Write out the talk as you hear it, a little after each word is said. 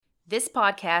This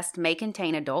podcast may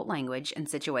contain adult language and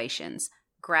situations,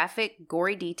 graphic,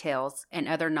 gory details, and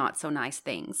other not-so-nice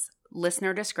things.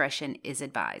 Listener discretion is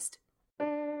advised.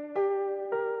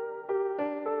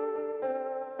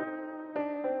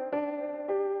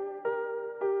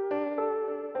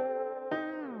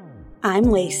 I'm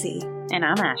Lacey. And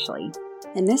I'm Ashley.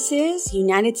 And this is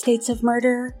United States of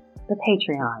Murder, The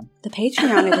Patreon. the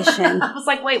Patreon edition. I was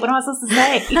like, wait, what am I supposed to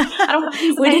say? I don't have a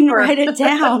piece of We didn't paper. write it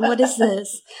down. What is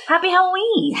this? Happy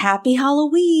Halloween. Happy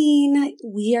Halloween.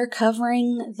 We are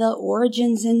covering the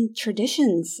origins and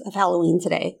traditions of Halloween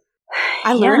today.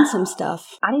 I learned some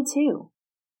stuff. I did too.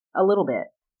 A little bit.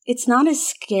 It's not as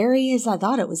scary as I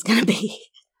thought it was going to be.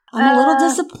 I'm a little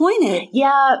disappointed.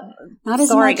 Yeah. Not as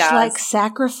sorry, much guys. like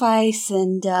sacrifice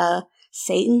and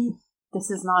Satan. This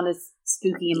is not as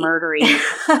spooky and murdery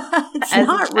It's as,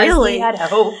 not as really. we had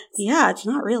hoped. Yeah, it's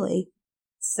not really.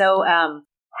 So,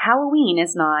 Halloween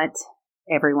is not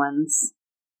everyone's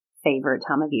favorite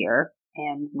time of year,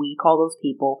 and we call those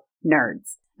people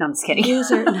nerds. No, I'm just kidding.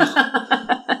 Loser. No.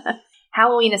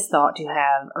 Halloween is thought to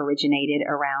have originated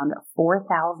around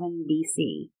 4000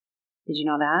 BC. Did you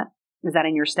know that? Is that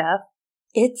in your stuff?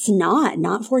 It's not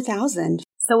 4,000.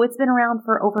 So it's been around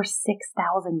for over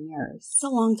 6,000 years. It's a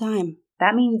long time.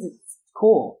 That means it's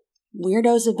cool.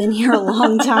 Weirdos have been here a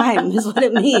long time, is what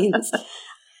it means.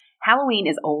 Halloween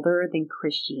is older than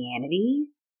Christianity,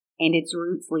 and its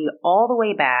roots lead all the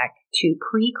way back to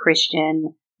pre-Christian.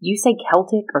 Do you say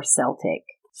Celtic or Celtic?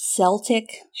 Celtic,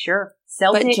 Sure.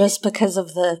 Celtic. but just because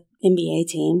of the NBA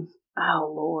team.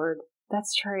 Oh, Lord.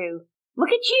 That's true. Look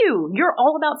at you. You're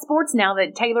all about sports now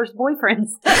that Taylor's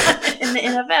boyfriend's in the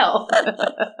NFL.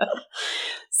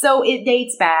 So it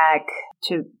dates back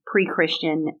to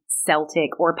pre-Christian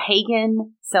Celtic or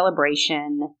pagan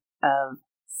celebration of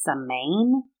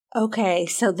Samhain. Okay,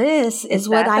 so this is Is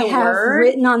what that I the have word?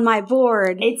 written on my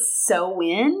board. It's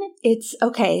Samhain. It's,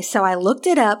 okay, so I looked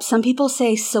it up. Some people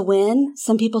say Samhain,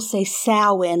 some people say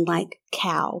Samhain, like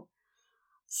cow.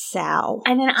 Sow.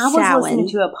 And then I was Samhain. listening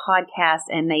to a podcast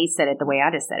and they said it the way I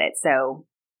just said it. So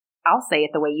I'll say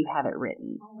it the way you have it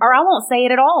written. Or I won't say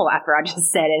it at all after I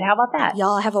just said it. How about that?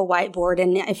 Y'all have a whiteboard,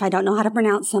 and if I don't know how to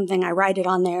pronounce something, I write it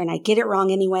on there, and I get it wrong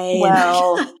anyway.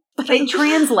 Well, it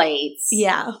translates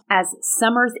Yeah. as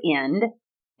summer's end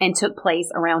and took place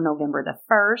around November the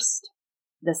 1st.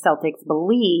 The Celtics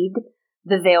believed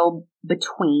the veil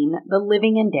between the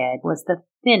living and dead was the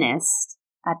thinnest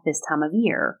at this time of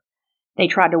year. They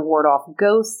tried to ward off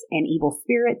ghosts and evil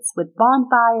spirits with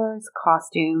bonfires,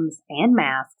 costumes, and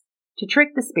masks to trick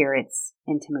the spirits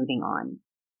into moving on.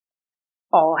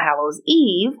 All Hallows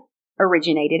Eve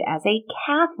originated as a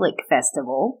Catholic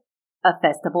festival, a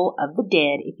festival of the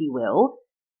dead, if you will,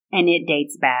 and it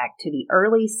dates back to the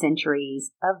early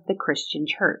centuries of the Christian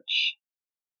church.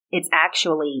 It's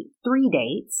actually 3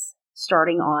 dates,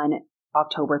 starting on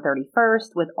October 31st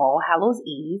with All Hallows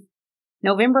Eve,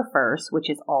 November 1st, which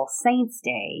is All Saints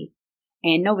Day,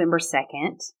 and November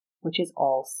 2nd, which is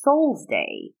All Souls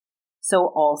Day.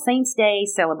 So All Saints Day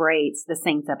celebrates the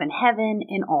saints up in heaven,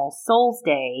 and All Souls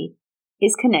Day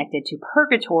is connected to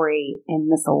purgatory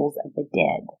and the souls of the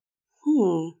dead.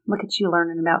 Look at you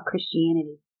learning about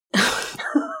Christianity.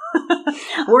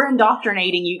 We're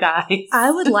indoctrinating you guys.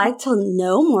 I would like to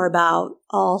know more about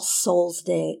All Souls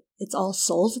Day. It's All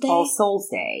Souls Day? All Souls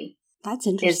Day That's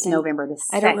is interesting. November the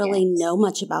 2nd. I don't really know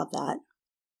much about that.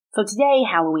 So today,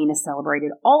 Halloween is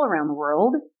celebrated all around the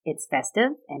world. It's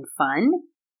festive and fun.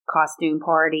 Costume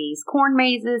parties, corn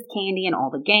mazes, candy, and all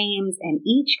the games. And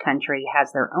each country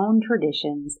has their own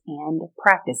traditions and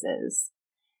practices.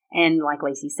 And like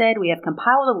Lacey said, we have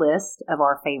compiled a list of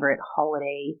our favorite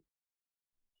holiday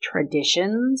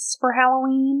traditions for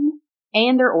Halloween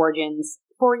and their origins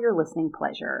for your listening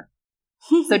pleasure.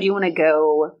 So do you want to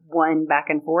go one back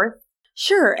and forth?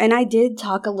 Sure, and I did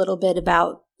talk a little bit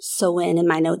about Samhain in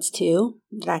my notes too,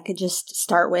 that I could just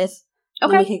start with.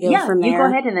 Okay, And we could go from there. you go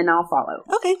ahead and then I'll follow.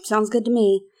 Okay, sounds good to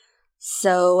me.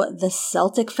 So, the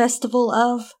Celtic festival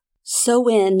of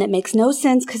Samhain, that makes no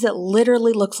sense because it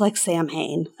literally looks like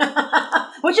Samhain.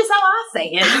 Which is how I say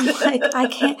it. Like, I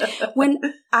can't, when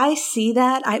I see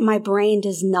that, my brain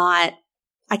does not,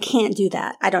 I can't do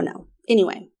that. I don't know.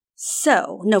 Anyway,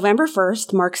 so November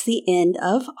 1st marks the end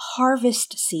of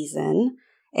harvest season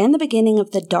and the beginning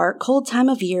of the dark, cold time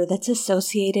of year that's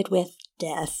associated with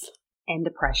death. And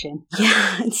depression.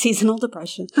 Yeah, and seasonal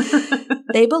depression.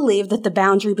 They believe that the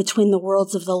boundary between the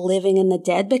worlds of the living and the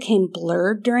dead became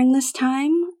blurred during this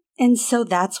time, and so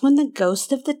that's when the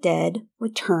ghost of the dead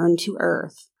returned to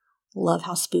Earth. Love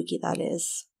how spooky that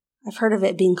is. I've heard of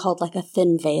it being called like a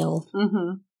thin veil.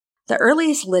 Mm-hmm. The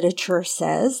earliest literature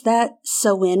says that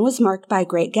Samhain was marked by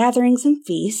great gatherings and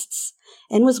feasts,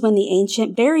 and was when the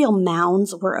ancient burial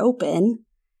mounds were open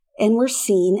and were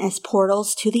seen as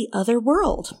portals to the other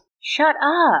world. Shut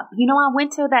up. I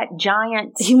went to that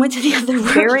giant You went to the other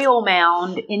world? burial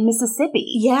mound in Mississippi.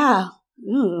 Yeah.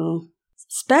 Ooh.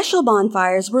 Special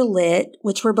bonfires were lit,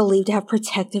 which were believed to have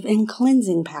protective and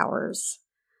cleansing powers.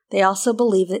 They also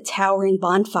believed that towering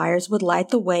bonfires would light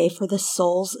the way for the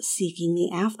souls seeking the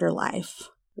afterlife.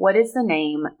 What is the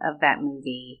name of that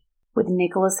movie with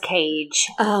Nicolas Cage?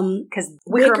 Because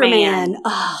Wicker Man.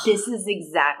 Oh, this is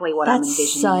exactly what I'm envisioning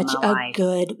that's in my such a life.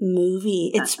 good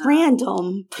movie. It's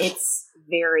random. It's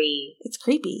very... It's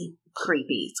creepy.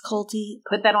 Creepy. It's culty.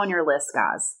 Put that on your list,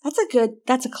 guys.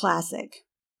 That's a classic.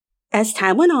 As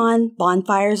time went on,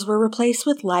 bonfires were replaced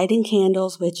with lighting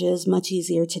candles, which is much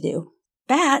easier to do.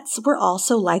 Bats were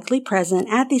also likely present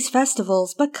at these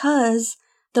festivals because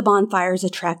the bonfires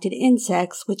attracted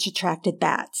insects, which attracted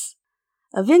bats.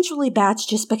 Eventually, bats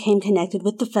just became connected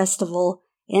with the festival,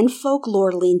 and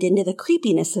folklore leaned into the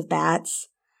creepiness of bats,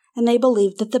 and they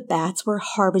believed that the bats were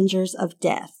harbingers of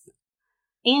death.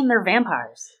 And they're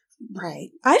vampires. Right.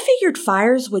 I figured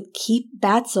fires would keep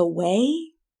bats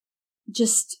away.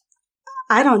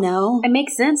 I don't know. It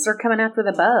makes sense. They're coming after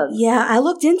the bugs. Yeah, I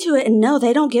looked into it and no,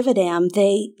 they don't give a damn.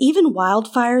 Even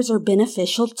wildfires are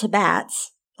beneficial to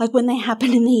bats, like when they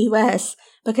happen in the U.S.,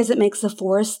 because it makes the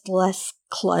forest less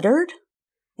cluttered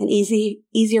and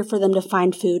easier for them to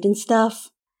find food and stuff.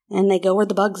 And they go where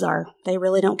the bugs are. They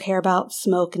really don't care about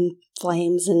smoke and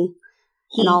flames and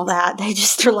all that. They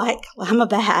just are like, well, I'm a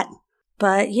bat.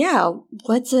 But yeah,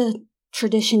 what's a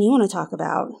tradition you want to talk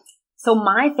about? So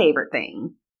my favorite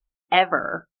thing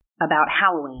ever about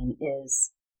Halloween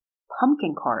is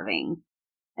pumpkin carving.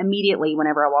 Immediately,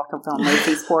 whenever I walked up on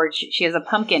Lacey's porch, she has a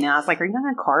pumpkin, and I was like, "Are you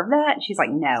going to carve that?" And she's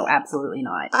like, "No, absolutely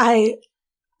not."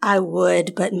 I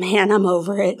would, but man, I'm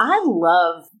over it. I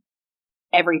love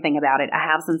everything about it. I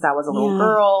have since I was a little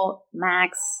girl.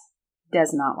 Max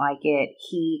does not like it.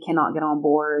 He cannot get on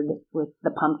board with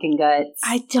the pumpkin guts.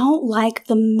 I don't like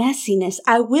the messiness.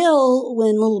 I will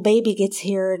when little baby gets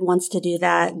here and wants to do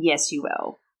that. Yes, you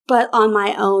will. But on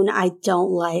my own, I don't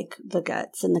like the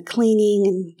guts and the cleaning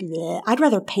and bleh. I'd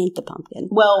rather paint the pumpkin.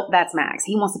 Well, that's Max.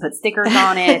 He wants to put stickers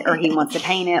on it or he wants to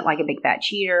paint it like a big fat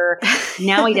cheater.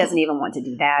 Now he doesn't even want to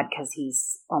do that because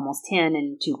he's almost 10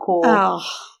 and too cool. Oh.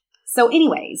 So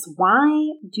anyways,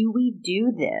 why do we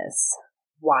do this?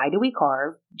 Why do we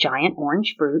carve giant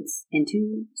orange fruits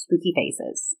into spooky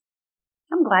faces?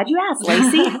 I'm glad you asked,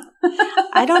 Lacey.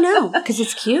 I don't know, because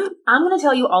it's cute. I'm going to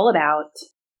tell you all about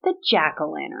the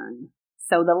jack-o'-lantern.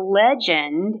 So the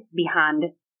legend behind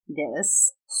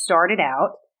this started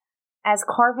out as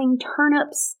carving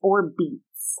turnips or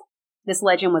beets. This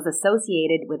legend was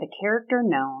associated with a character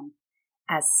known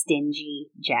as Stingy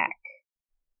Jack.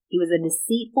 He was a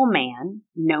deceitful man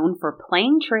known for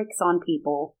playing tricks on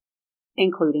people,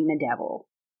 including the devil.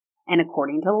 And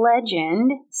according to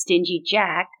legend, Stingy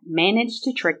Jack managed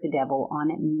to trick the devil on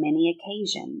many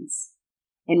occasions.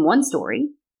 In one story,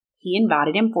 he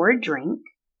invited him for a drink,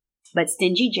 but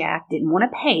Stingy Jack didn't want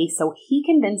to pay, so he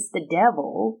convinced the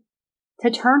devil to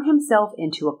turn himself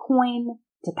into a coin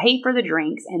to pay for the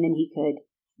drinks, and then he could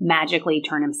magically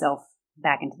turn himself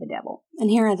back into the devil.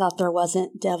 And here I thought there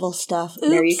wasn't devil stuff. Oopsie,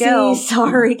 there you go.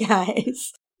 Sorry,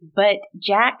 guys. But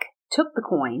Jack took the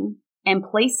coin and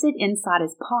placed it inside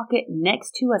his pocket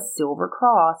next to a silver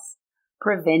cross,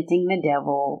 preventing the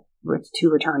devil to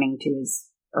returning to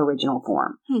his original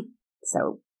form.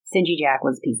 So Stingy Jack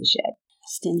was a piece of shit.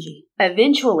 Stingy.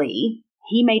 Eventually,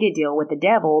 he made a deal with the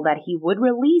devil that he would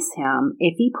release him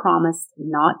if he promised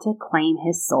not to claim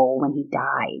his soul when he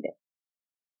died.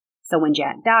 So when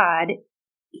Jack died,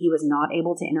 he was not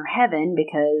able to enter heaven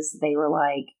because they were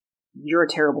like, "You're a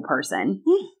terrible person."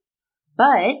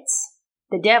 But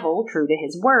the devil, true to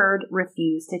his word,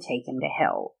 refused to take him to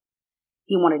hell.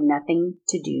 He wanted nothing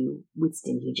to do with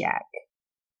Stingy Jack.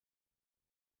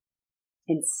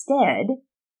 Instead,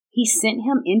 he sent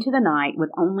him into the night with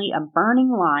only a burning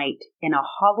light and a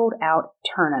hollowed-out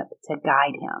turnip to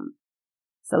guide him.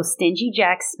 So Stingy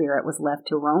Jack's spirit was left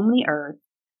to roam the earth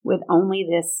with only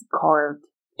this carved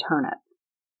turnip.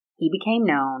 He became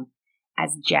known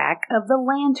as Jack of the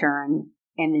Lantern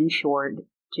and then shortened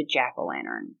to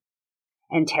Jack-o'-lantern.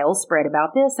 And tales spread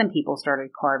about this, and people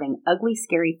started carving ugly,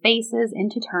 scary faces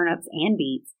into turnips and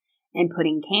beets and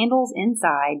putting candles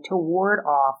inside to ward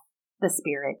off the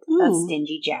spirit of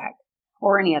Stingy Jack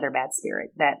or any other bad spirit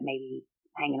that may be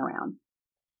hanging around.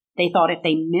 They thought if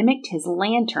they mimicked his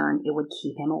lantern, it would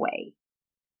keep him away.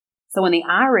 So when the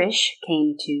Irish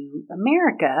came to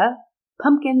America,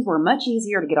 Pumpkins were much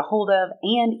easier to get a hold of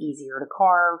and easier to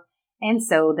carve, and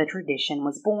so the tradition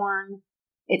was born.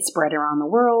 It spread around the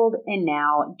world, and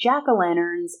now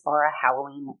jack-o'-lanterns are a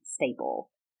Halloween staple.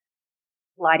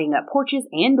 Lighting up porches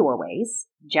and doorways,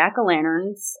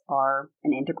 jack-o'-lanterns are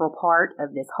an integral part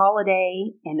of this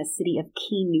holiday, and the city of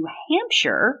Keene, New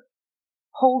Hampshire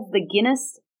holds the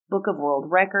Guinness Book of World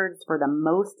Records for the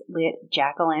most lit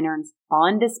jack-o'-lanterns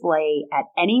on display at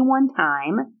any one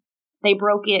time. They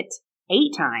broke it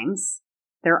 8 times,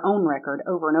 their own record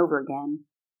over and over again.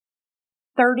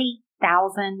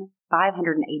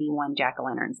 30,581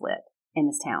 jack-o'-lanterns lit in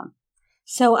this town.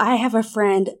 So I have a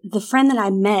friend, the friend that I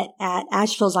met at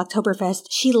Asheville's Oktoberfest,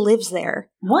 she lives there.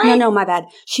 What? No, my bad.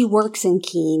 She works in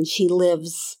Keene. She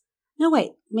lives, no,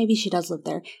 wait, maybe she does live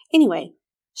there. Anyway,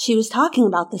 she was talking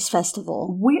about this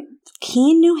festival.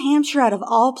 Keene, New Hampshire, out of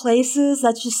all places.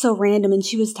 That's just so random. And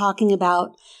she was talking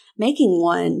about making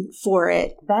one for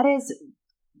it. That is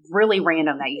really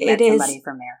random that you met somebody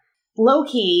from there. Low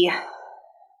key,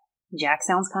 Jack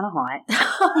sounds kind of hot.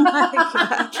 Oh my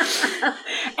God.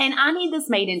 And I need this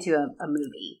made into a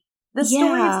movie. The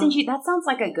story of Stingy, that sounds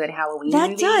like a good Halloween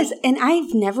movie. That does. And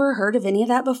I've never heard of any of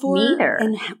that before. Neither.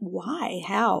 And why?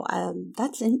 How?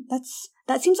 That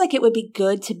seems like it would be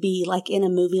good to be like in a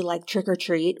movie like Trick or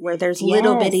Treat where there's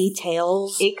little bitty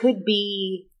tales. It could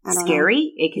be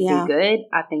scary. It could be good.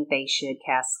 I think they should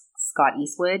cast Scott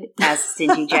Eastwood as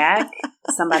Stingy Jack.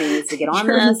 Somebody needs to get on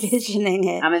this. Envisioning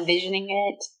it. I'm envisioning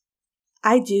it.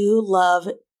 I do love,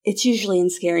 it's usually in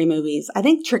scary movies. I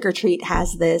think Trick or Treat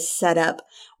has this set up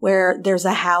where there's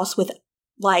a house with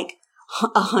like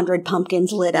 100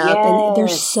 pumpkins lit up, and they're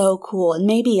so cool. And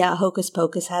maybe Hocus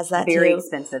Pocus has that too. Very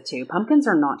expensive too. Pumpkins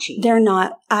are not cheap. They're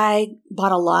not. I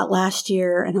bought a lot last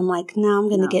year, and I'm like, no, I'm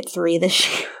going to get 3 this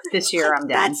year. This year I'm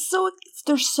done.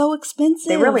 They're so expensive.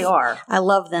 They really are. I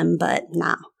love them, but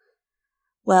nah.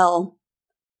 Well,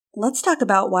 let's talk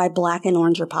about why black and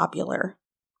orange are popular.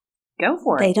 Go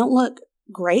for it. They don't look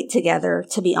great together,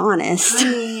 to be honest.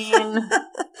 I mean,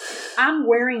 I'm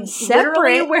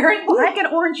literally wearing black and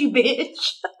orange, you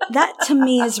bitch. That to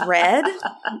me is red.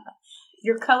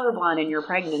 You're colorblind in your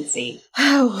pregnancy.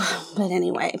 Oh, but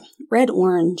anyway, red,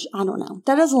 orange, I don't know.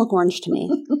 That doesn't look orange to me.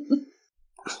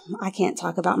 I can't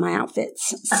talk about my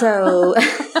outfits. So,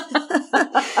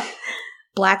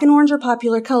 black and orange are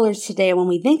popular colors today when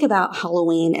we think about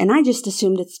Halloween, and I just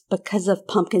assumed it's because of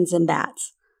pumpkins and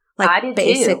bats. Like I did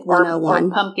basic too. 101. Or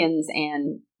pumpkins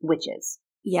and witches.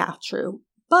 Yeah, true.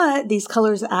 But these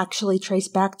colors actually trace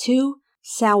back to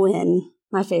Samhain,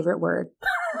 my favorite word.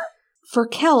 For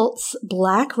Celts,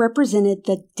 black represented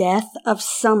the death of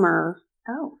summer.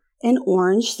 Oh. And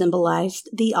orange symbolized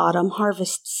the autumn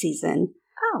harvest season.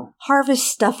 Oh. Harvest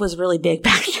stuff was really big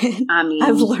back then. I mean,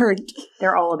 I've learned.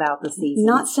 They're all about the season.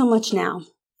 Not so much now.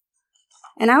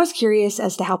 And I was curious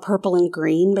as to how purple and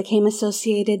green became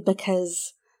associated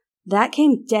because that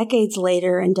came decades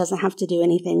later and doesn't have to do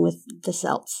anything with the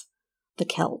Celts. The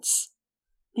Celts.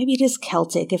 Maybe it is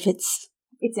Celtic if it's...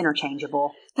 It's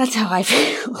interchangeable. That's how I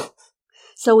feel.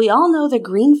 So we all know the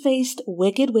green-faced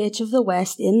Wicked Witch of the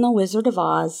West in The Wizard of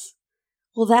Oz.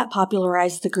 Well, that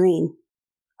popularized the green.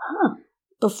 Huh.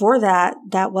 Before that,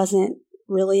 that wasn't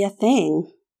really a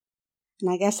thing.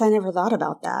 And I guess I never thought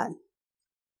about that.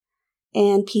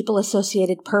 And people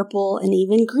associated purple and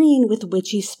even green with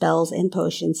witchy spells and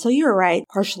potions. So you're right,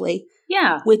 partially.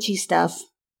 Yeah. Witchy stuff.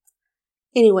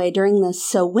 Anyway, during the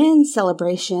Samhain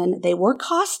celebration, they wore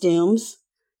costumes,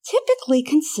 typically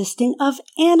consisting of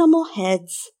animal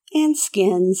heads and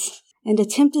skins, and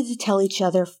attempted to tell each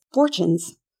other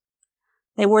fortunes.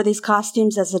 They wore these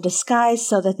costumes as a disguise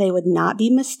so that they would not be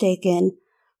mistaken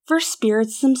for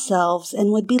spirits themselves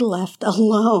and would be left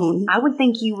alone. I would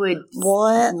think you would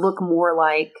look more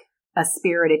like a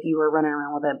spirit if you were running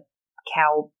around with a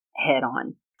cow head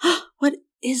on. What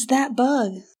is that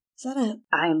bug? Is that a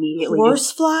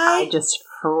horsefly? I just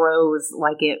froze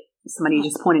like somebody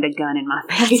just pointed a gun in my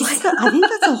face. I think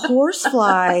that's a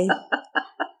horsefly.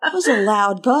 That was a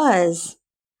loud buzz.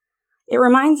 It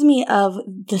reminds me of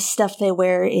the stuff they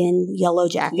wear in Yellow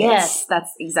Jackets. Yes,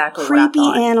 that's exactly creepy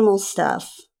what I thought. Animal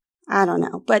stuff. I don't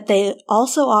know. But they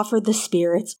also offered the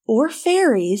spirits, or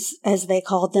fairies, as they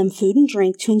called them, food and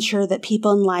drink to ensure that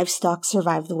people and livestock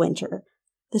survived the winter.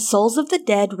 The souls of the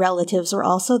dead relatives were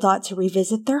also thought to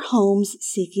revisit their homes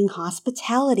seeking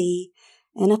hospitality,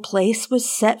 and a place was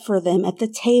set for them at the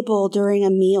table during a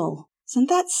meal. Isn't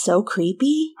that so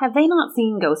creepy? Have they not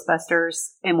seen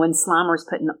Ghostbusters? And when Slimer's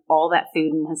putting all that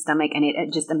food in his stomach and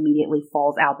it just immediately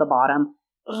falls out the bottom,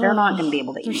 they're not going to be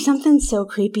able to eat. There's something so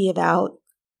creepy about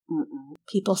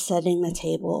People setting the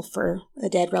table for a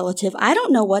dead relative. I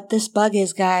don't know what this bug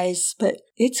is, guys, but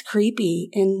it's creepy.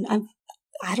 And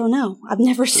I don't know. I've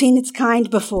never seen its kind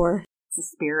before. It's a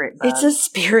spirit bug. It's a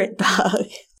spirit bug.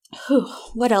 Whew.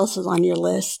 What else is on your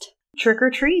list?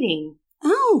 Trick-or-treating.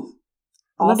 Oh,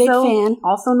 I'm a big fan.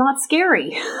 Also not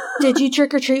scary. Did you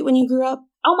trick-or-treat when you grew up?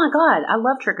 Oh my God, I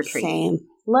love trick-or-treating. Same.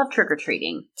 Love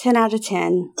trick-or-treating. 10 out of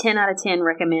 10. 10 out of 10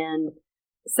 recommend.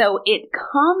 So it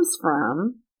comes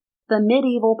from the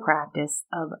medieval practice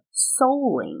of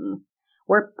souling,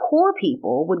 where poor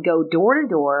people would go door to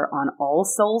door on All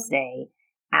Souls Day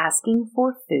asking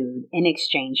for food in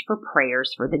exchange for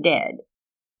prayers for the dead.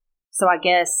 So I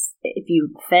guess if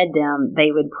you fed them,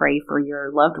 they would pray for your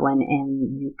loved one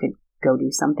and you could go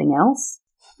do something else.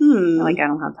 Like, I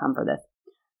don't have time for this.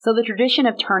 So the tradition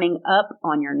of turning up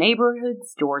on your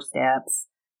neighborhood's doorsteps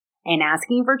and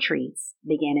asking for treats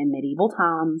began in medieval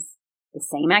times. The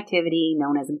same activity,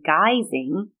 known as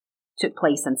guising, took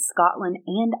place in Scotland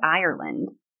and Ireland,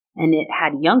 and it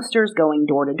had youngsters going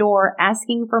door to door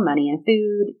asking for money and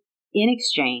food in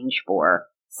exchange for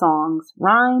songs,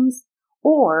 rhymes,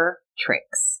 or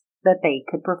tricks that they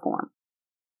could perform.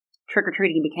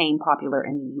 Trick-or-treating became popular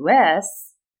in the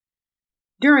U.S.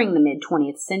 during the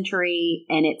mid-20th century,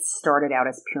 and it started out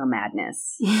as pure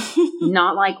madness.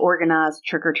 Not like organized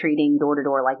trick-or-treating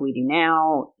door-to-door like we do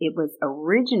now. It was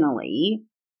originally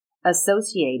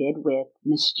associated with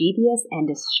mischievous and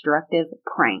destructive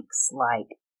pranks like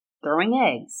throwing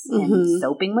eggs and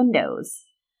soaping windows,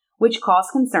 which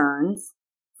caused concerns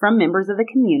from members of the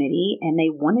community, and they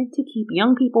wanted to keep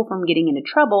young people from getting into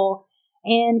trouble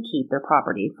and keep their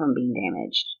property from being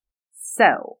damaged.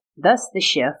 So, thus the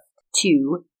shift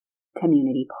to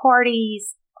community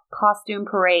parties, costume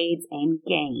parades, and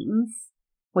games,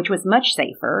 which was much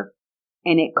safer,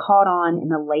 and it caught on in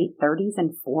the late 30s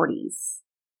and 40s.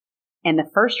 And the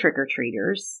first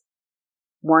trick-or-treaters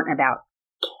weren't about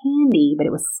candy, but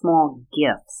it was small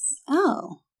gifts.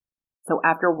 Oh. So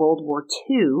after World War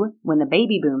II, when the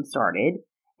baby boom started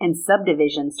and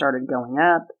subdivisions started going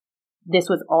up, this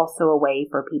was also a way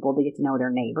for people to get to know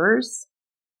their neighbors.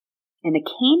 And the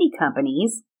candy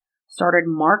companies started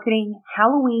marketing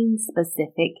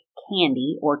Halloween-specific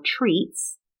candy or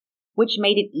treats, which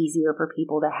made it easier for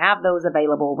people to have those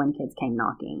available when kids came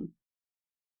knocking.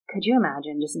 Could you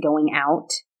imagine just going out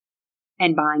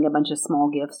and buying a bunch of small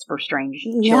gifts for strange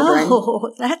children?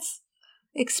 No, that's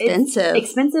expensive. It's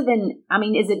expensive, and I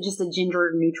mean, is it just a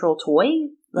gender-neutral toy?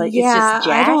 Like, yeah, it's just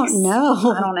Jax? I don't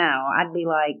know. I don't know. I'd be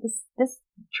like, this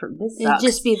sucks. It'd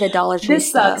just be the Dollar Tree this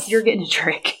stuff. Sucks. You're getting a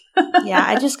trick. Yeah,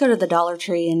 I just go to the Dollar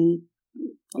Tree and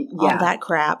all that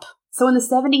crap. So in the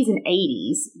 70s and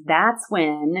 80s, that's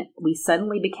when we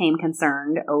suddenly became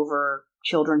concerned over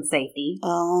children's safety.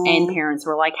 Oh. And parents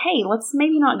were like, hey, let's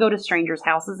maybe not go to strangers'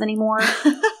 houses anymore.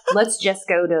 Let's just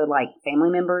go to like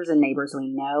family members and neighbors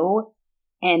we know.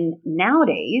 And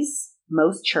nowadays,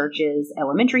 most churches,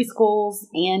 elementary schools,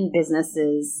 and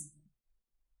businesses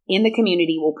in the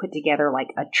community will put together like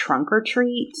a trunk or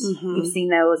treat. Mm-hmm. You've seen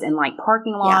those in like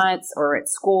parking lots or at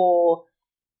school,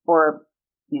 or,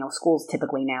 you know, schools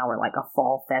typically now are like a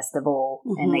fall festival,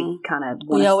 and they kind of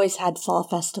we always had fall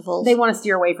festivals. They want to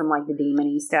steer away from like the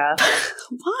demony stuff.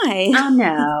 Why? I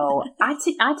know. I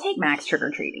take Max trick or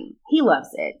treating. He loves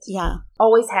it. Yeah,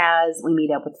 always has. We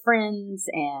meet up with friends,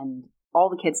 and all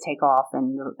the kids take off,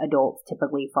 and the adults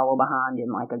typically follow behind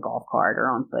in like a golf cart or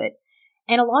on foot.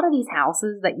 And a lot of these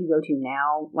houses that you go to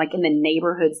now, like in the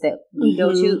neighborhoods that we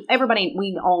go to, everybody,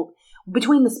 we all,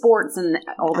 between the sports and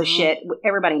all the shit,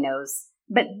 everybody knows.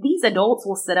 But these adults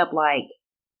will set up like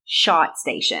shot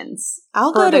stations.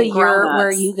 I'll go to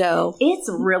where you go. It's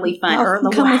really fun. Or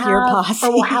come with your posse.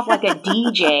 Or we'll have like a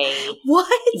DJ.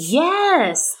 What?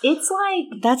 Yes. It's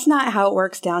like... That's not how it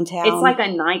works downtown. It's like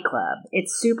a nightclub.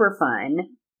 It's super fun.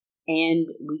 And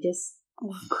we just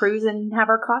cruise and have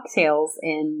our cocktails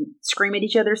and scream at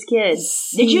each other's kids.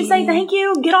 Did you say thank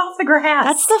you? Get off the grass.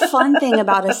 That's the fun thing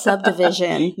about a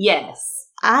subdivision. Yes.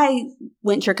 I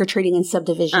went trick-or-treating in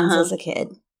subdivisions as a kid.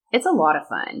 It's a lot of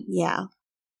fun. Yeah.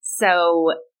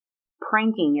 So,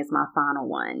 pranking is my final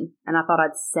one. And I thought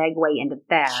I'd segue into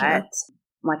that. Sure.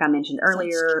 Like I mentioned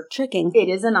earlier, tricking. It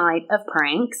is a night of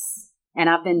pranks. And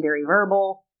I've been very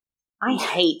verbal. I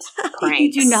hate pranks.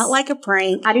 You do not like a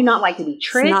prank. I do not like to be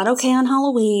tricked. It's not okay on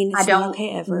Halloween. It's not okay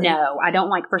ever. No, I don't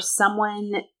like for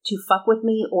someone to fuck with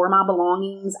me or my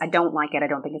belongings. I don't like it. I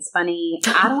don't think it's funny.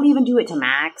 I don't even do it to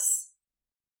Max.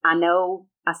 I know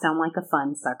I sound like a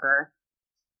fun sucker.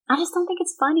 I just don't think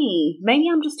it's funny. Maybe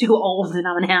I'm just too old and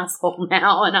I'm an asshole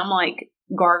now and I'm like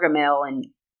Gargamel and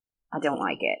I don't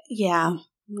like it. Yeah.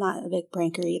 Not a big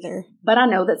pranker either. But I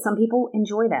know that some people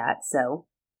enjoy that. So,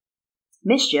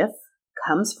 mischief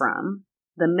comes from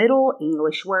the Middle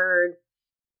English word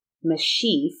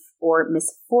mischief or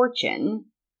misfortune,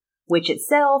 which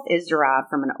itself is derived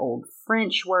from an old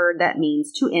French word that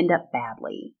means to end up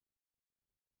badly.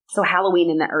 So Halloween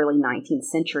in the early 19th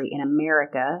century in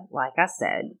America, like I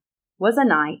said, was a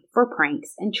night for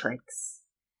pranks and tricks.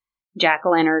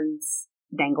 Jack-o'-lanterns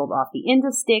dangled off the ends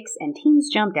of sticks, and teens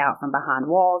jumped out from behind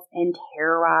walls and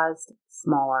terrorized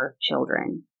smaller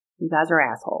children. You guys are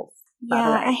assholes.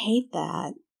 Yeah, I hate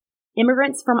that.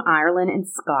 Immigrants from Ireland and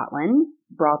Scotland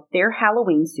brought their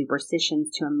Halloween superstitions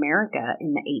to America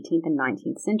in the 18th and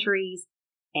 19th centuries,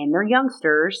 and their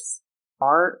youngsters,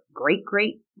 our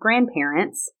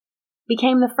great-great-grandparents,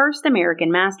 became the first American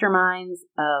masterminds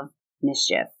of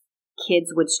mischief.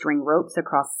 Kids would string ropes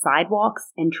across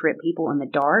sidewalks and trip people in the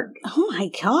dark. Oh my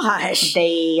gosh.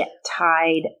 They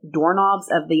tied doorknobs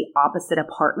of the opposite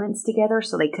apartments together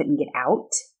so they couldn't get out.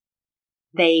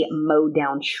 They mowed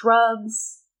down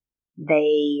shrubs.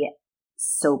 They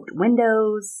soaped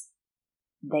windows.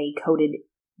 They coated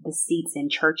the seats in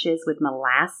churches with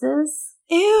molasses.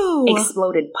 Ew.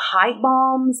 Exploded pipe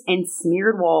bombs and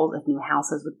smeared walls of new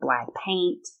houses with black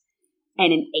paint.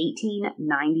 And in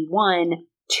 1891,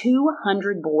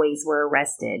 200 boys were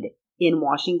arrested in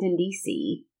Washington,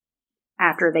 D.C.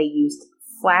 after they used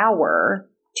flour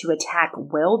to attack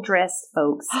well-dressed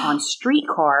folks on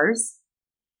streetcars.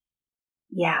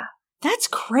 Yeah. That's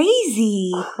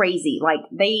crazy. Crazy.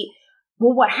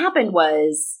 What happened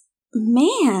was,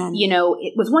 man,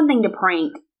 it was one thing to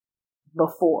prank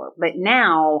before, but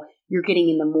now you're getting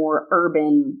in the more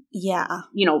urban,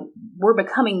 we're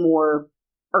becoming more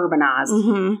urbanized.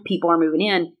 Mm-hmm. People are moving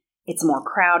in. It's more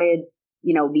crowded.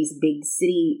 These big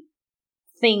city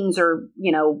things are,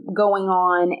 going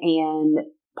on, and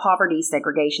poverty,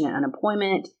 segregation, and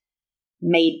unemployment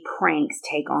made pranks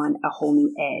take on a whole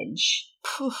new edge.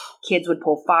 Kids would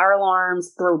pull fire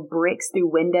alarms, throw bricks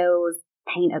through windows,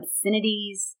 paint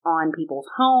obscenities on people's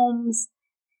homes,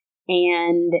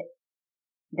 and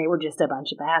they were just a bunch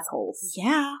of assholes.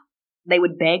 Yeah. They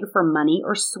would beg for money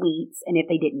or sweets, and if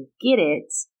they didn't get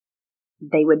it,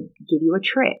 they would give you a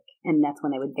trick, and that's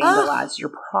when they would vandalize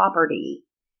your property.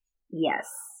 Yes.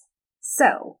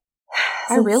 So,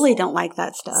 I really don't like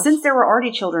that stuff. Since there were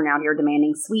already children out here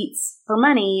demanding sweets for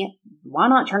money, why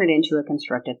not turn it into a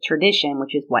constructive tradition,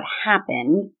 which is what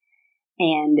happened.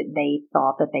 And they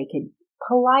thought that they could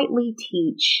politely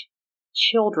teach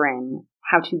children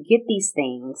how to get these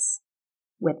things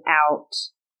without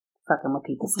fucking with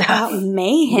people's stuff. Without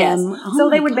mayhem. Yes. Oh so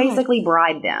they would God. basically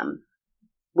bribe them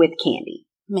with candy.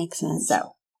 Makes sense.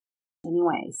 So,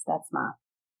 anyways, that's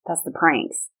the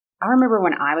pranks. I remember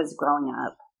when I was growing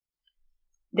up,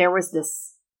 there was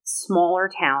this smaller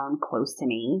town close to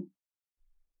me,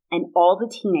 and all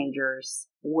the teenagers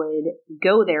would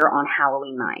go there on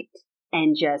Halloween night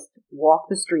and just walk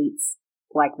the streets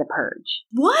like the Purge.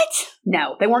 What?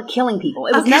 No, they weren't killing people.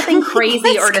 It was nothing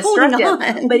crazy or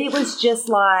destructive, but it was just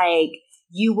like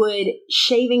you would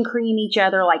shaving cream each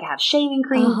other, like have shaving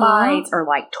cream fights, or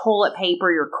like toilet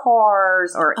paper your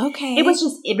cars, or it was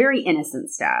just very innocent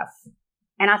stuff.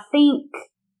 And I think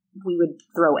we would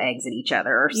throw eggs at each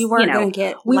other. You weren't going to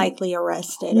get likely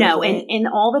arrested. No, and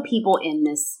all the people in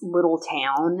this little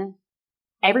town,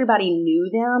 everybody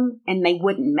knew them, and they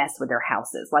wouldn't mess with their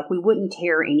houses. Like, we wouldn't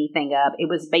tear anything up. It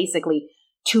was basically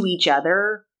to each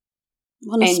other.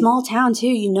 Well, in a small town, too,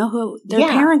 you know who their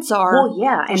parents are. Well,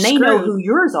 yeah, and they know who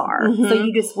yours are. Mm-hmm. So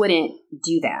you just wouldn't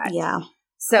do that. Yeah.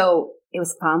 So it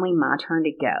was finally my turn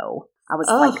to go. I was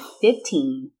like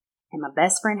 15. And my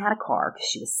best friend had a car because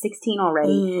she was 16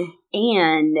 already.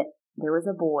 And there was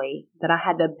a boy that I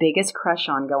had the biggest crush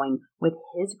on going with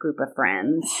his group of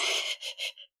friends.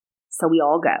 So we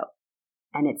all go.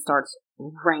 And it starts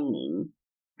raining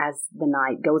as the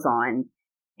night goes on.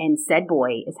 And said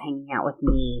boy is hanging out with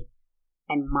me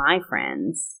and my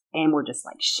friends. And we're just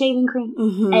like shaving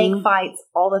cream, egg fights,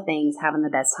 all the things, having the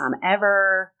best time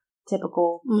ever.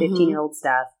 Typical 15-year-old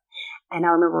stuff. And I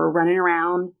remember we're running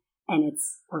around. And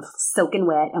we're soaking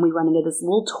wet, and we run into this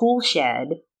little tool shed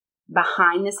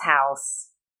behind this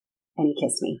house, and he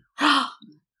kissed me.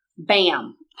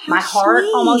 Bam! My heart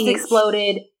almost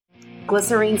exploded.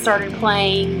 Glycerine started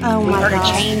playing. Oh my God! We heard a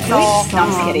chainsaw. No, I'm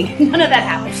just kidding. None of that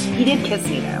happened. He did kiss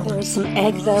me, though. There was some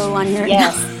egg, though, on your...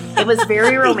 Yes. It was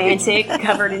very romantic,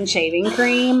 covered in shaving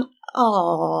cream.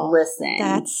 Oh. Listen.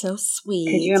 That's so sweet.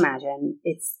 Could you imagine?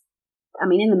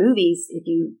 In the movies, if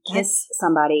you kiss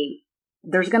somebody...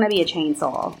 There's going to be a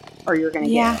chainsaw, or you're going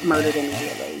to get murdered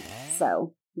immediately.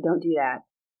 So, don't do that.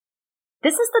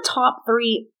 This is the top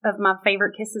 3 of my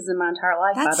favorite kisses in my entire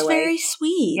life, by the way. That's very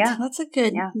sweet. Yeah. That's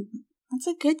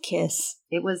a good kiss.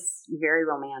 It was very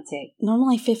romantic.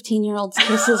 Normally 15-year-olds'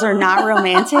 kisses are not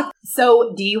romantic.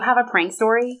 So, do you have a prank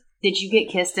story? Did you get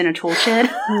kissed in a tool shed?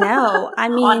 No. I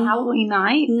mean, on Halloween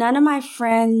night? None of my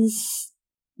friends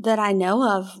that I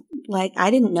know of, like,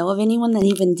 I didn't know of anyone that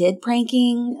even did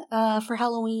pranking for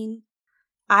Halloween.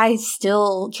 I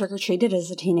still trick-or-treated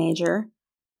as a teenager.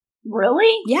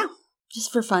 Really? Yeah.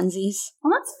 Just for funsies.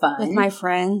 Well, that's fun. With my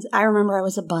friends. I remember I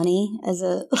was a bunny as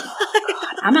a...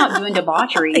 I'm out doing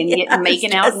debauchery and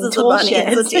making out in tool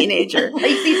sheds as a teenager.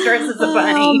 Lacey's dressed as a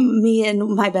bunny. Me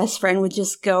and my best friend would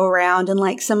just go around, and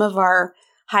like some of our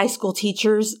high school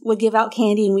teachers would give out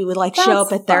candy, and we would like show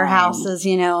up at their houses,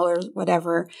 you know, or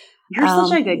whatever. You're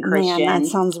such a good Christian. Man, that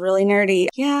sounds really nerdy.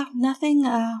 Yeah, nothing.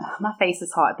 My face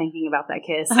is hot thinking about that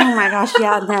kiss. Oh my gosh,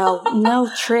 yeah,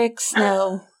 no tricks,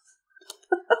 no.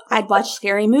 I'd watch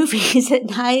scary movies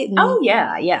at night. And,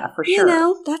 yeah, for sure. You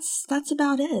know, that's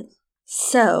about it.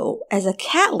 So, as a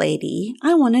cat lady,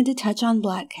 I wanted to touch on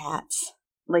black cats.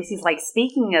 Lacey's like,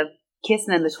 speaking of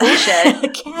kissing in the tool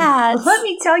shed. Cats. Let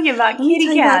me tell you about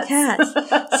kitty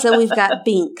cats. So we've got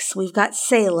Binks, we've got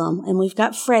Salem, and we've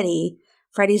got Freddie.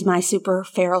 Freddie's my super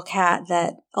feral cat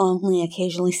that I only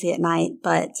occasionally see at night.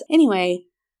 But anyway,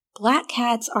 black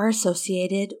cats are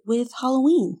associated with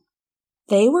Halloween.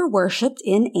 They were worshipped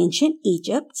in ancient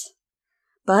Egypt,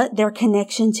 but their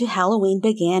connection to Halloween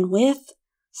began with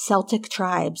Celtic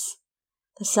tribes.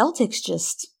 The Celtics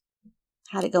just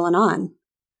had it going on.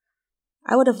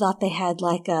 I would have thought they had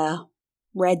like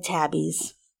red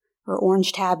tabbies or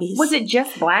orange tabbies. Was it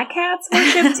just black cats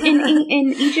worshipped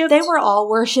in Egypt? They were all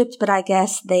worshipped, but I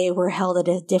guess they were held at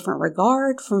a different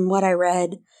regard from what I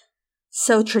read.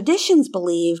 So traditions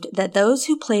believed that those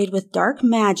who played with dark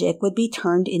magic would be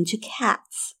turned into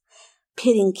cats,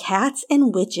 pitting cats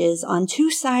and witches on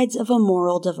two sides of a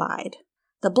moral divide.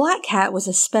 The black cat was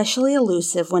especially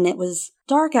elusive when it was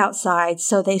dark outside,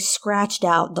 so they scratched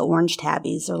out the orange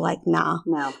tabbies. They're like, nah.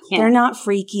 No, they're not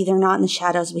freaky. They're not in the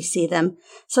shadows. We see them.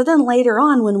 So then later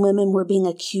on, when women were being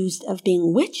accused of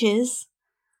being witches,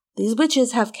 these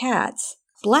witches have cats.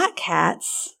 Black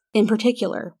cats in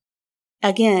particular.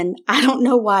 Again, I don't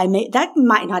know why. That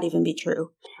might not even be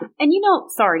true. And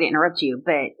sorry to interrupt you,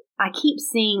 but I keep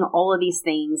seeing all of these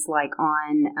things like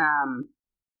on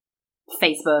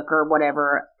Facebook or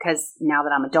whatever, because now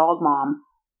that I'm a dog mom,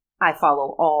 I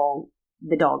follow all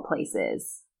the dog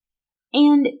places.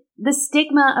 And the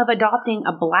stigma of adopting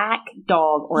a black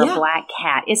dog or a black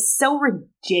cat is so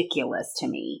ridiculous to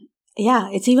me. Yeah,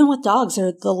 it's even with dogs.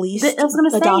 They're the least I was going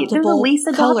to say, they're the least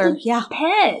adopted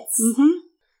pets. Mm-hmm.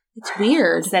 It's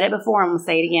weird. I've said it before, I'm going to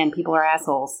say it again. People are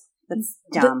assholes. That's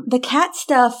dumb. The cat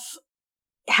stuff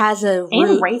has a root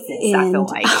and racist, I feel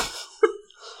like.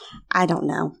 I don't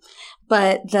know.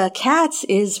 But the cats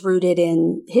is rooted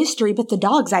in history, but the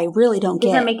dogs I really don't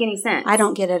get. Doesn't make any sense. I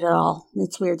don't get it at all.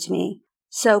 It's weird to me.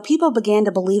 So people began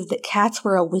to believe that cats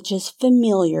were a witch's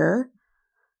familiar.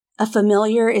 A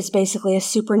familiar is basically a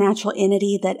supernatural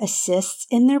entity that assists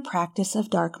in their practice of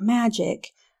dark magic.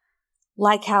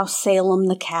 Like how Salem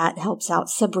the cat helps out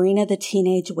Sabrina the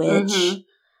teenage witch. Mm-hmm.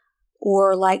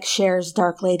 Or like Cher's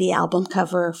Dark Lady album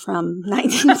cover from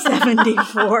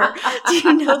 1974. Do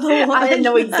you know the one? I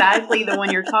know exactly the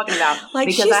one you're talking about. Like,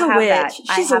 because she's I a have witch. That.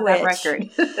 She's I have a witch. That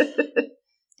record.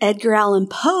 Edgar Allan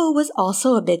Poe was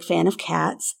also a big fan of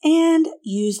cats and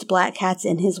used black cats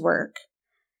in his work.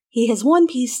 He has one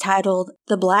piece titled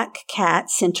The Black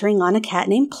Cat, centering on a cat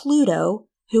named Pluto,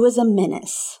 who is a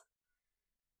menace.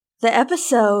 The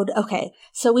episode,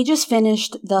 so we just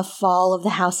finished The Fall of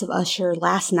the House of Usher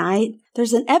last night.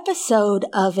 There's an episode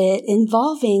of it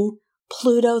involving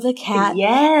Pluto the cat.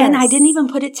 Yes. And I didn't even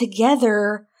put it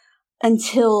together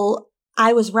until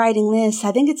I was writing this.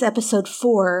 I think it's episode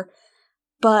 4.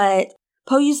 But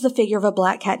Poe used the figure of a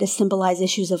black cat to symbolize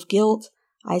issues of guilt,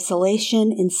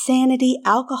 isolation, insanity,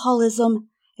 alcoholism,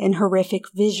 and horrific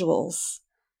visuals.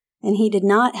 And he did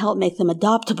not help make them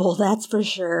adoptable, that's for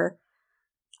sure.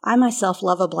 I myself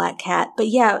love a black cat, but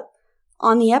yeah,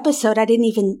 on the episode, I didn't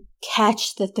even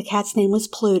catch that the cat's name was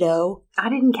Pluto. I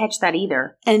didn't catch that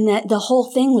either. And that the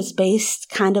whole thing was based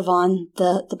kind of on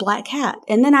the black cat.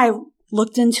 And then I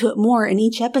looked into it more, and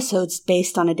each episode's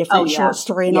based on a different short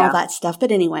story and all that stuff.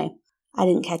 But anyway, I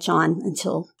didn't catch on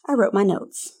until I wrote my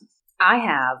notes. I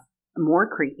have more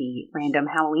creepy random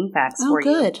Halloween facts for you.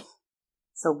 Oh, good.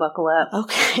 So buckle up.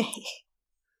 Okay.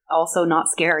 Also not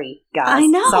scary, guys. I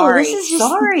know. Sorry. This is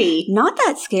just not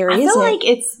that scary, is it? I feel like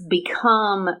it's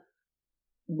become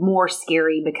more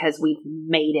scary because we've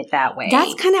made it that way.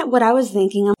 That's kind of what I was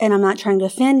thinking of, and I'm not trying to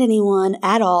offend anyone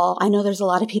at all. I know there's a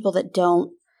lot of people that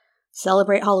don't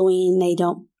celebrate Halloween. They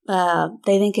don't,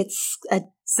 they think it's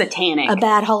satanic, a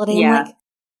bad holiday. Yeah. I'm like,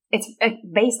 it's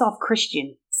based off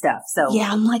Christian stuff. So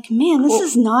yeah, I'm like, man, this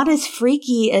is not as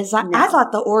freaky as I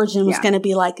thought the origin was going to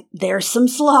be like, there's some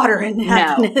slaughter in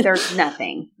happening. No, there's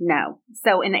nothing. No.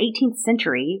 So in the 18th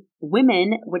century,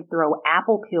 women would throw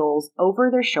apple peels over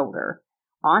their shoulder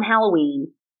on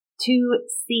Halloween to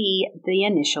see the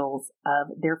initials of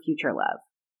their future love.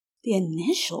 The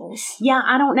initials? Yeah,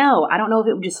 I don't know. I don't know if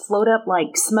it would just float up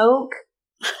like smoke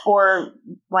or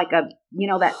like a,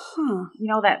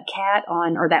 that cat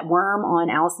on, or that worm on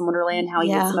Alice in Wonderland, how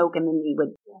he would smoke and then he would,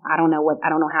 I don't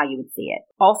know how you would see it.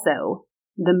 Also,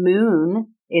 the moon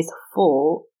is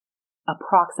full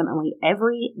approximately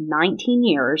every 19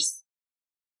 years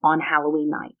on Halloween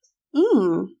night.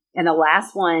 And the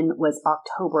last one was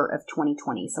October of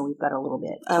 2020, so we've got a little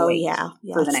bit to wait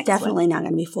for the next definitely one. not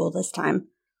going to be full this time.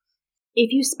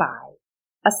 If you spy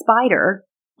a spider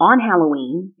on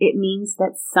Halloween, it means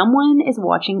that someone is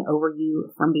watching over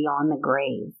you from beyond the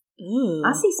grave. Ooh.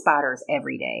 I see spiders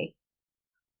every day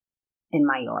in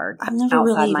my yard. I've never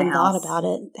really even thought about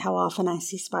it, how often I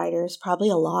see spiders. Probably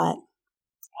a lot.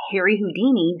 Harry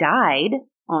Houdini died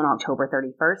on October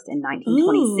 31st in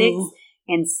 1926. Ooh.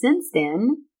 And since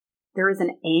then, there is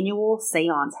an annual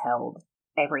seance held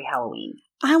every Halloween.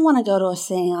 I want to go to a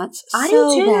seance I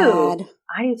so do too. bad.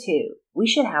 I do too. We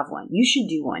should have one. You should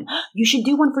do one. You should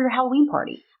do one for your Halloween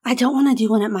party. I don't want to do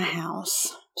one at my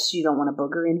house. So you don't want a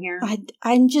booger in here?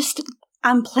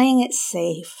 I'm playing it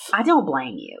safe. I don't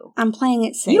blame you. I'm playing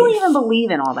it safe. You don't even believe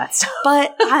in all that stuff.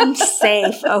 But I'm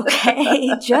safe, okay?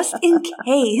 Just in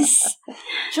case.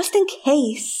 Just in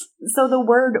case. So the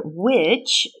word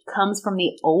witch comes from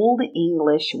the Old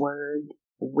English word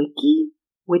wiki,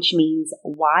 which means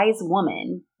wise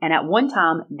woman. And at one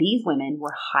time, these women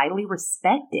were highly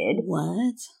respected.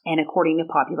 What? And according to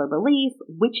popular belief,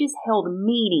 witches held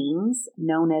meetings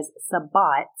known as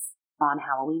sabbats on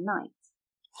Halloween night.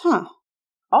 Huh.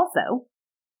 Also,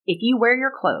 if you wear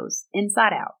your clothes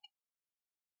inside out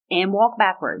and walk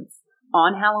backwards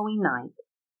on Halloween night,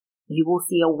 you will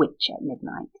see a witch at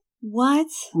midnight. What?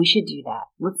 We should do that.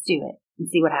 Let's do it and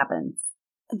see what happens.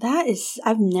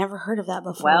 I've never heard of that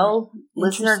before. Well,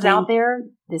 listeners out there,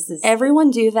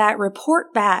 everyone do that.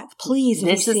 Report back, please, if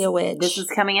you see a witch. This is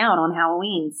coming out on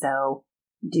Halloween, so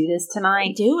do this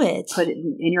tonight. Do it. Put it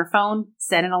in your phone,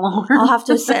 set an alarm. I'll have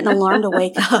to set an alarm to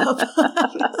wake up.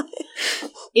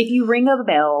 If you ring a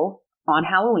bell on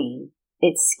Halloween,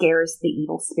 it scares the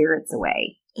evil spirits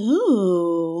away.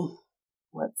 Ooh.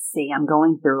 Let's see. I'm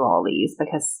going through all these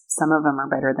because some of them are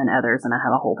better than others, and I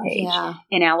have a whole page. Yeah.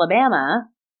 In Alabama,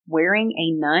 wearing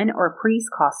a nun or priest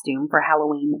costume for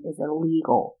Halloween is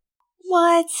illegal.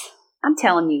 What? I'm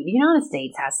telling you, the United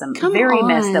States has some very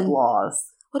messed up laws.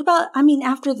 What about,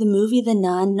 after the movie The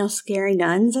Nun, no scary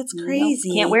nuns? That's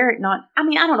crazy. Nope, can't wear it. I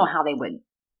don't know how they would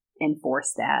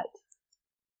enforce that.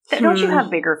 Don't you have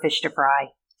bigger fish to fry?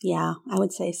 Yeah, I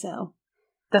would say so.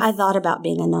 I thought about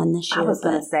being a nun this year. I was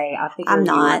going to say, I figured I'm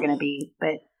not. You were going to be,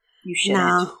 but you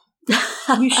shouldn't.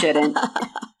 No. You shouldn't.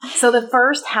 So the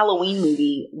first Halloween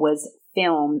movie was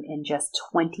filmed in just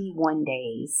 21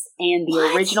 days. And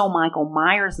the original Michael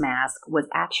Myers mask was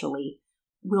actually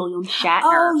William Shatner.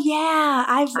 Oh, yeah.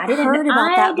 I've heard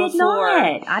about that before.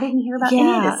 I didn't hear about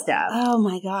any of this stuff. Oh,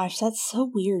 my gosh. That's so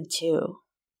weird, too.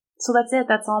 So that's it.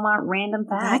 That's all my random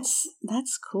facts.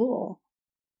 That's cool.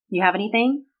 You have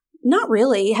anything? Not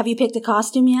really. Have you picked a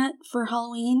costume yet for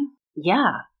Halloween?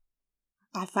 Yeah.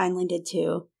 I finally did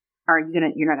too.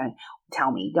 You're not gonna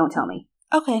tell me. Don't tell me.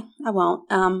 Okay, I won't.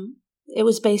 It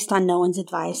was based on no one's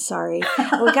advice. Sorry.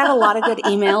 We got a lot of good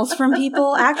emails from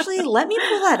people. Actually, let me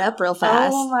pull that up real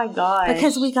fast. Oh my gosh.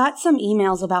 Because we got some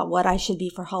emails about what I should be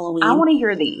for Halloween. I want to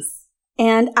hear these.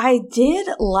 And I did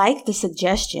like the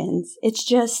suggestions. It's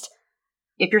just,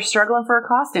 if you're struggling for a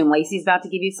costume, Lacey's about to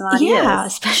give you some ideas. Yeah,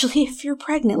 especially if you're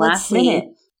pregnant. Let's see. Minute.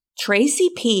 Tracy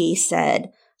P.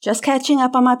 said, just catching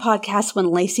up on my podcast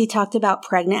when Lacey talked about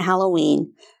pregnant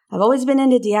Halloween. I've always been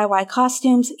into DIY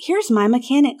costumes. Here's my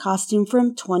mechanic costume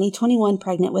from 2021,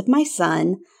 pregnant with my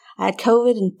son. I had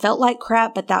COVID and felt like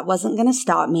crap, but that wasn't going to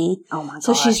stop me. Oh my gosh.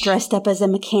 So she's dressed up as a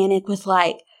mechanic with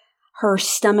her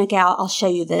stomach out. I'll show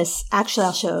you this. Actually,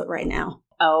 I'll show it right now.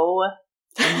 Oh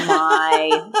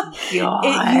my gosh.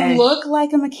 You look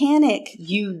like a mechanic.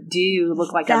 You do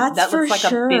look like that looks like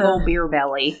a big old beer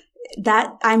belly.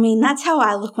 That's how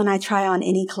I look when I try on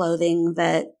any clothing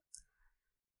that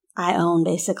I own,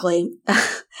 basically.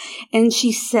 And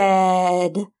she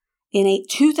said, In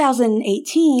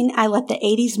 2018, I let the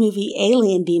 80s movie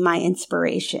Alien be my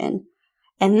inspiration.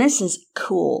 And this is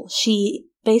cool. She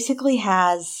basically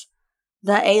has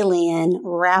the alien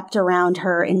wrapped around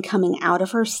her and coming out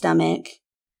of her stomach.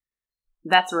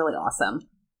 That's really awesome.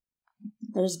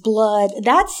 There's blood.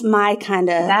 That's my kind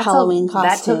of Halloween costume.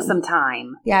 That took some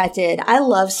time. Yeah, it did. I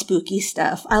love spooky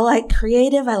stuff. I like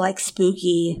creative. I like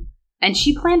spooky. And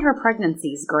she planned her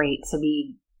pregnancies great to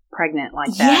be pregnant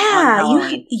like that.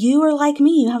 Yeah, you are like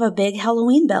me. You have a big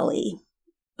Halloween belly.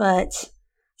 But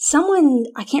someone,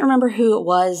 I can't remember who it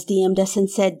was, DM'd us and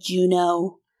said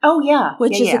Juno. Oh, yeah.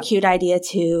 Which is a cute idea,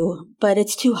 too. But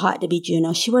it's too hot to be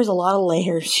Juno. She wears a lot of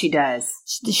layers. She does.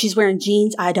 She's wearing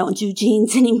jeans. I don't do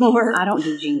jeans anymore. I don't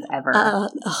do jeans ever. A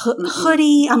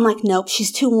hoodie. I'm like, nope,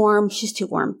 she's too warm. She's too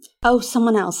warm. Oh,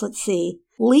 someone else. Let's see.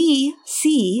 Lee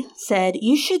C. said,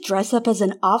 you should dress up as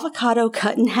an avocado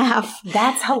cut in half.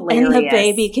 That's hilarious. And the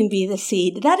baby can be the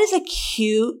seed. That is a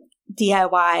cute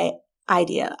DIY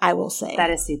idea, I will say. That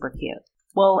is super cute.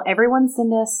 Well, everyone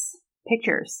send us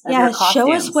pictures of your costumes.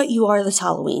 Show us what you are this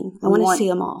Halloween. I want to see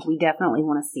them all. We definitely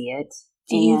want to see it.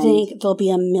 Do you think there'll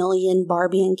be a million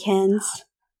Barbie and Kens?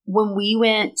 When we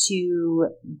went to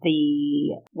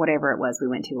the, whatever it was we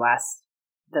went to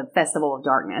the Festival of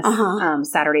Darkness,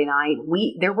 Saturday night,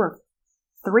 there were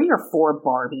 3 or 4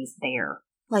 Barbies there.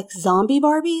 Like zombie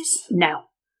Barbies? No.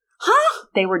 Huh?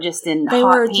 They were just in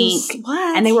hot pink.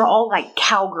 What? And they were all like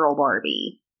cowgirl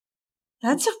Barbie.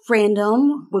 That's a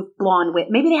random. With blonde wit.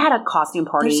 Maybe they had a costume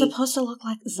party. They're supposed to look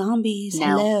like zombies. No.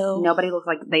 Hello. Nobody looked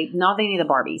like not any of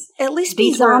the Barbies. At least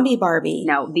be zombie Barbie.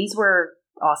 No, these were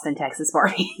Austin, Texas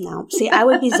Barbie. No. See, I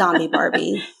would be zombie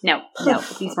Barbie. No,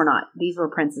 these were not. These were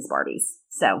Princess Barbies.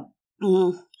 So.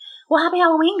 Mm. Well, happy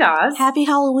Halloween, guys. Happy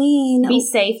Halloween. Be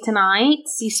safe tonight.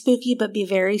 Be spooky, but be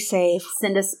very safe.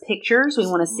 Send us pictures we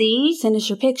want to see. Send us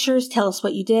your pictures. Tell us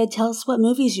what you did. Tell us what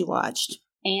movies you watched.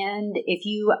 And if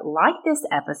you like this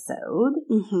episode,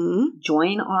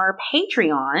 join our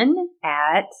Patreon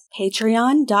at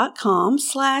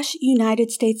patreon.com/United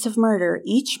States of Murder.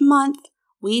 Each month,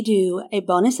 we do a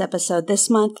bonus episode. This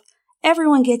month,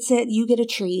 everyone gets it. You get a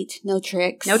treat. No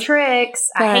tricks. No tricks.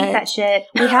 I hate that shit.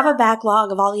 We have a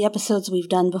backlog of all the episodes we've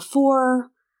done before.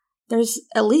 There's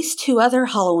at least 2 other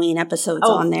Halloween episodes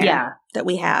on there that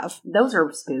we have. Those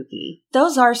are spooky.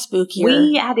 Those are spookier.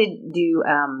 We had to do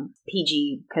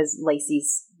PG because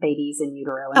Lacey's baby's in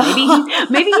utero. And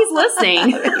maybe he's listening.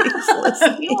 We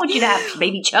don't want you to have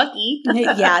baby Chucky.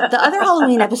 Yeah, the other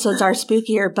Halloween episodes are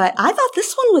spookier, but I thought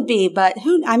this one would be. But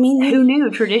who knew?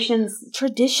 Traditions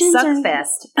suck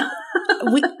fest.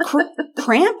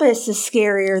 Krampus is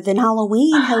scarier than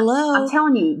Halloween. Hello. I'm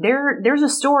telling you, there's a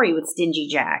story with Stingy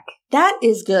Jack. That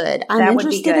is good. I'm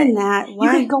interested in that. Why?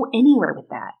 You could go anywhere with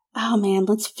that. Oh, man.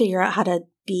 Let's figure out how to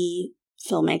be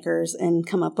filmmakers and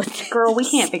come up with this. Girl, we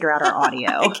can't figure out our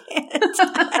audio.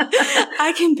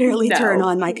 I can barely turn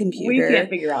on my computer. We can't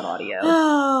figure out audio.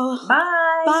 Oh.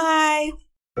 Bye. Bye.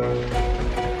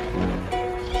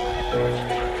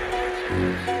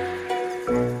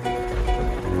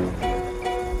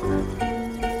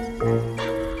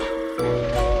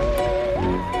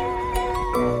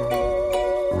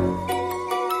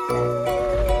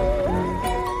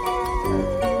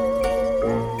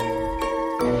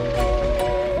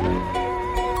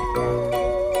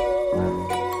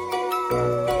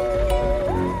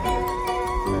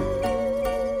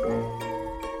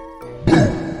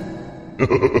 Ha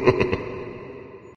ha ha ha.